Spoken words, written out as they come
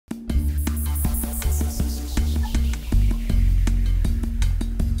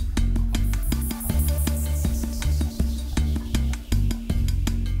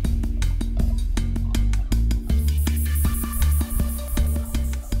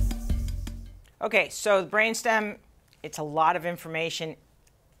Okay, so the brainstem, it's a lot of information.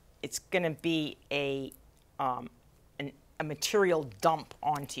 It's going to be a material dump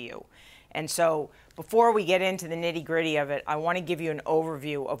onto you. And so before we get into the nitty-gritty of it, I want to give you an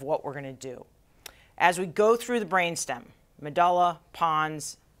overview of what we're going to do. As we go through the brainstem, medulla,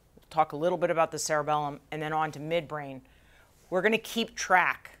 pons, we'll talk a little bit about the cerebellum, and then on to midbrain, we're going to keep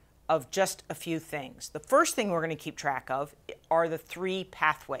track of just a few things. The first thing we're going to keep track of are the three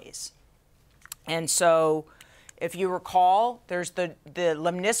pathways. And so if you recall, there's the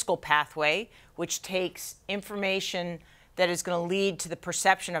lemniscal pathway, which takes information that is going to lead to the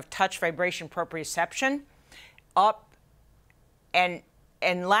perception of touch, vibration, proprioception up. And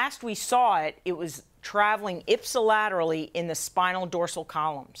last we saw it, it was traveling ipsilaterally in the spinal dorsal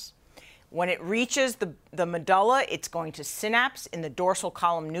columns. When it reaches the medulla, it's going to synapse in the dorsal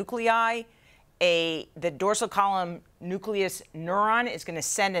column nuclei. The dorsal column nucleus neuron is going to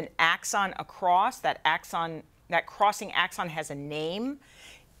send an axon across. That crossing axon has a name,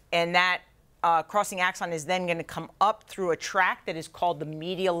 and that crossing axon is then going to come up through a tract that is called the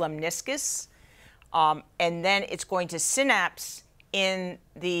medial lemniscus, and then it's going to synapse in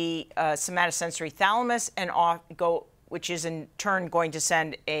the somatosensory thalamus and which is in turn going to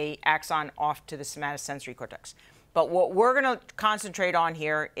send a axon off to the somatosensory cortex. But what we're going to concentrate on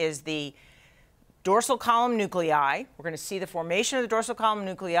here is the dorsal column nuclei. We're going to see the formation of the dorsal column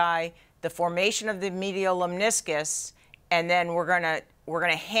nuclei, the formation of the medial lemniscus, and then we're going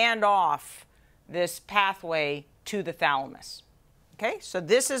to hand off this pathway to the thalamus. Okay, so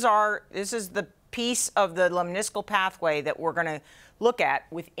this is the piece of the lemniscal pathway that we're going to look at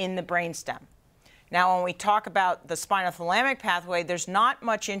within the brainstem. Now, when we talk about the spinothalamic pathway, there's not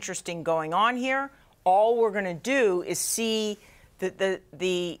much interesting going on here. All we're going to do is see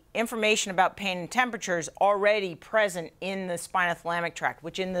the information about pain and temperature is already present in the spinothalamic tract,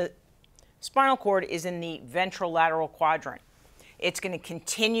 which in the spinal cord is in the ventrolateral quadrant. It's going to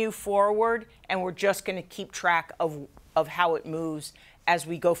continue forward, and we're just going to keep track of how it moves as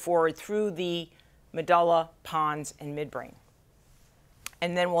we go forward through the medulla, pons, and midbrain.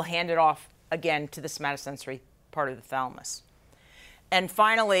 And then we'll hand it off again to the somatosensory part of the thalamus. And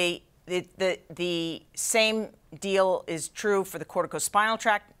finally, the same deal is true for the corticospinal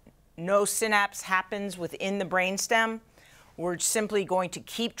tract. No synapse happens within the brainstem. We're simply going to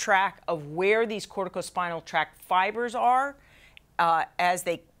keep track of where these corticospinal tract fibers are as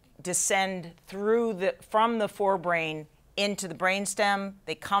they descend from the forebrain into the brainstem.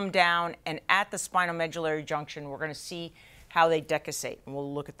 They come down, and at the spinomedullary junction, we're going to see how they decussate, and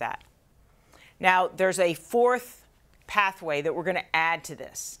we'll look at that. Now, there's a fourth pathway that we're going to add to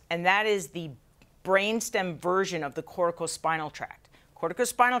this, and that is the brainstem version of the corticospinal tract.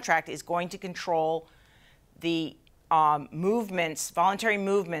 Corticospinal tract is going to control the voluntary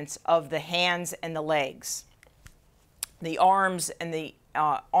movements of the hands and the legs, the arms and the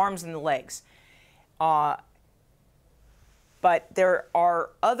legs. But there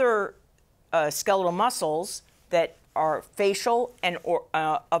are other skeletal muscles that are facial and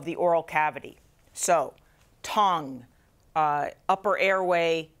of the oral cavity. So tongue, upper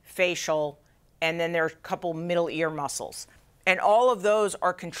airway, facial, and then there are a couple middle ear muscles. And all of those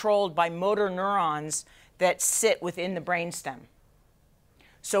are controlled by motor neurons that sit within the brainstem.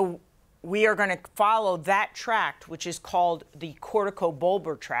 So we are going to follow that tract, which is called the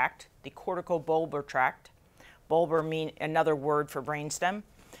corticobulbar tract. The corticobulbar tract. Bulbar mean another word for brainstem.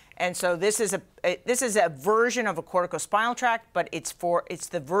 And so this is a version of a corticospinal tract, but it's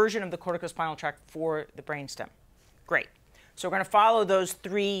the version of the corticospinal tract for the brainstem. Great. So we're going to follow those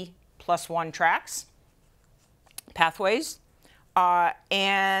 3+1 tracks, pathways,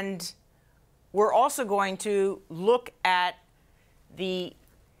 and we're also going to look at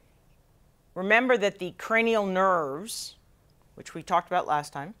remember that the cranial nerves, which we talked about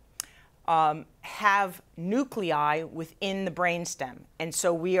last time, have nuclei within the brainstem. And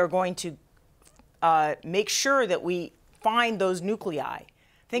so we are going to make sure that we find those nuclei.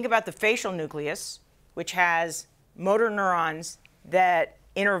 Think about the facial nucleus, which has motor neurons that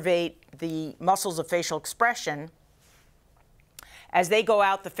innervate the muscles of facial expression. As they go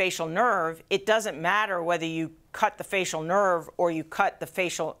out the facial nerve, it doesn't matter whether you cut the facial nerve or you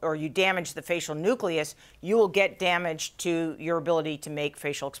damage the facial nucleus, you will get damage to your ability to make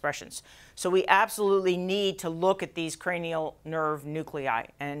facial expressions. So we absolutely need to look at these cranial nerve nuclei,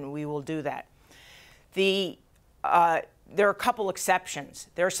 and we will do that. There are a couple exceptions.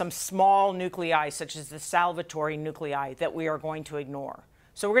 There are some small nuclei, such as the salivatory nuclei, that we are going to ignore.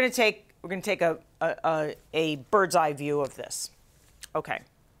 So we're going to take a bird's eye view of this. Okay.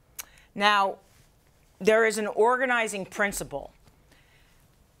 Now, there is an organizing principle.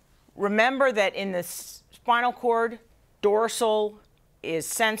 remember that in the spinal cord, dorsal is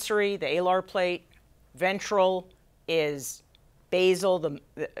sensory, the alar plate, ventral is basal,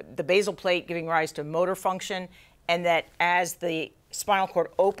 the basal plate giving rise to motor function, and that as the spinal cord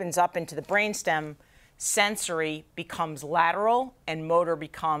opens up into the brainstem, sensory becomes lateral and motor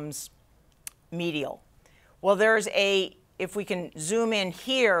becomes medial. Well, if we can zoom in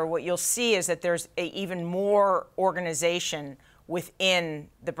here, what you'll see is that there's even more organization within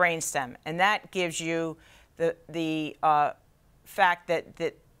the brainstem, and that gives you the fact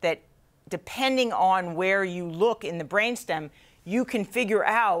that depending on where you look in the brainstem, you can figure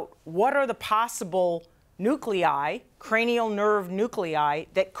out what are the possible nuclei, cranial nerve nuclei,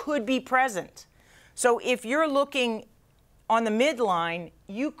 that could be present. So if you're looking on the midline,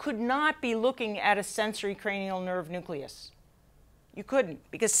 you could not be looking at a sensory cranial nerve nucleus. You couldn't,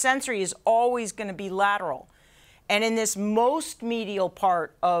 because sensory is always going to be lateral. And in this most medial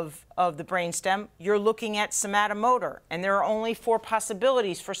part of the brainstem, you're looking at somatomotor. And there are only 4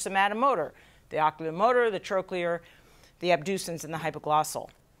 possibilities for somatomotor: the oculomotor, the trochlear, the abducens, and the hypoglossal.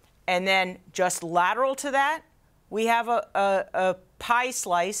 And then just lateral to that, we have a pie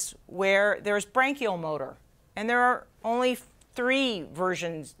slice where there's branchial motor. And there are only 3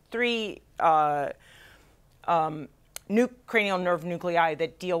 versions, 3 cranial nerve nuclei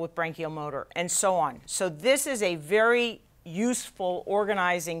that deal with branchial motor, and so on. So this is a very useful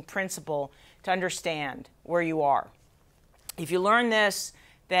organizing principle to understand where you are. If you learn this,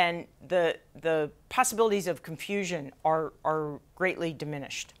 then the possibilities of confusion are greatly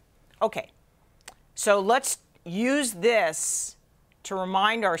diminished. Okay, so let's use this to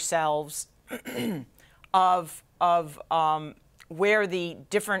remind ourselves of where the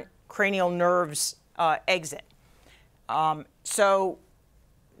different cranial nerves exit. So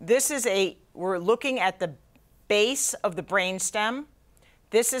this is we're looking at the base of the brainstem.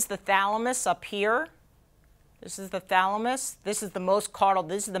 This is the thalamus up here. This is the thalamus. This is the most caudal.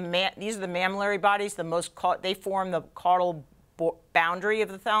 These are the mammillary bodies. They form the caudal boundary of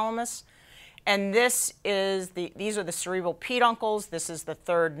the thalamus. And these are the cerebral peduncles. This is the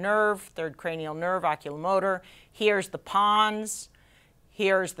third cranial nerve, oculomotor. Here's the pons.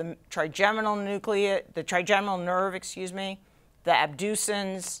 Here's the trigeminal nerve, the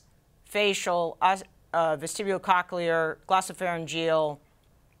abducens, facial, vestibulocochlear, glossopharyngeal,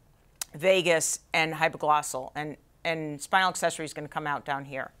 vagus, and hypoglossal. And spinal accessory is going to come out down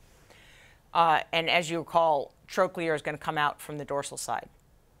here. And as you recall, trochlear is going to come out from the dorsal side.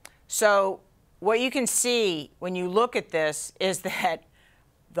 So what you can see when you look at this is that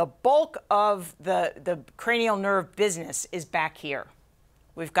the bulk of the cranial nerve business is back here.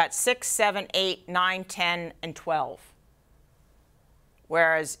 We've got 6, 7, 8, 9, 10, and 12.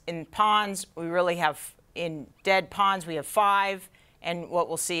 Whereas in pons, in dead pons, we have 5. And what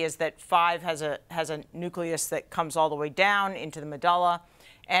we'll see is that 5 has a nucleus that comes all the way down into the medulla.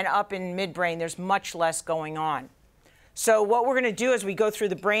 And up in midbrain, there's much less going on. So what we're going to do as we go through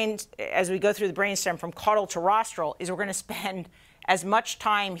the brainstem from caudal to rostral is we're going to spend as much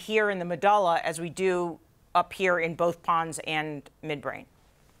time here in the medulla as we do up here in both pons and midbrain.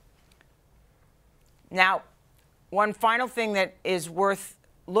 Now, one final thing that is worth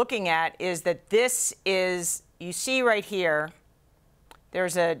looking at is that you see right here,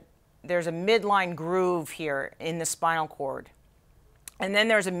 there's a midline groove here in the spinal cord. And then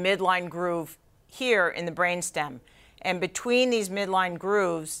there's a midline groove here in the brainstem. And between these midline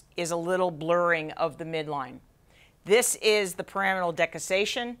grooves is a little blurring of the midline. This is the pyramidal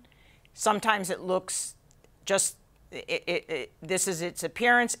decussation. Sometimes it looks just, this is its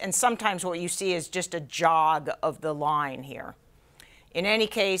appearance, and sometimes what you see is just a jog of the line here. In any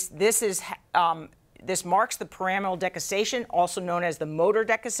case, this marks the pyramidal decussation, also known as the motor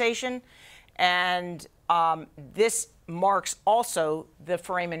decussation, and this marks also the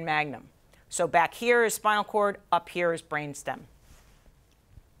foramen magnum. So back here is spinal cord, up here is brainstem.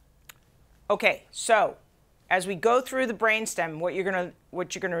 Okay, so as we go through the brainstem, what you're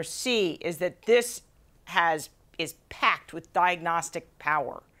gonna see is that this is packed with diagnostic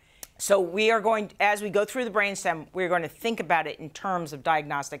power. So as we go through the brainstem, we're going to think about it in terms of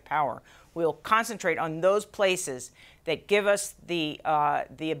diagnostic power. We'll concentrate on those places that give us the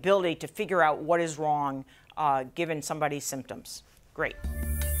ability to figure out what is wrong given somebody's symptoms. Great.